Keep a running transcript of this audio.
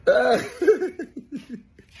They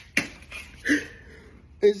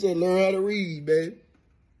said learn how to read, baby.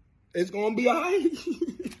 It's gonna be all right.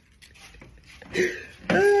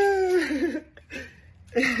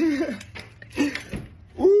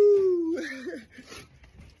 Woo.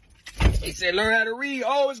 He said learn how to read.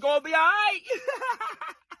 Oh, it's gonna be all right.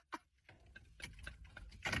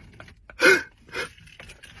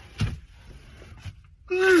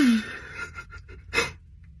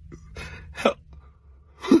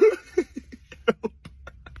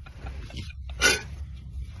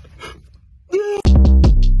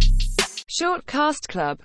 Short Cast Club.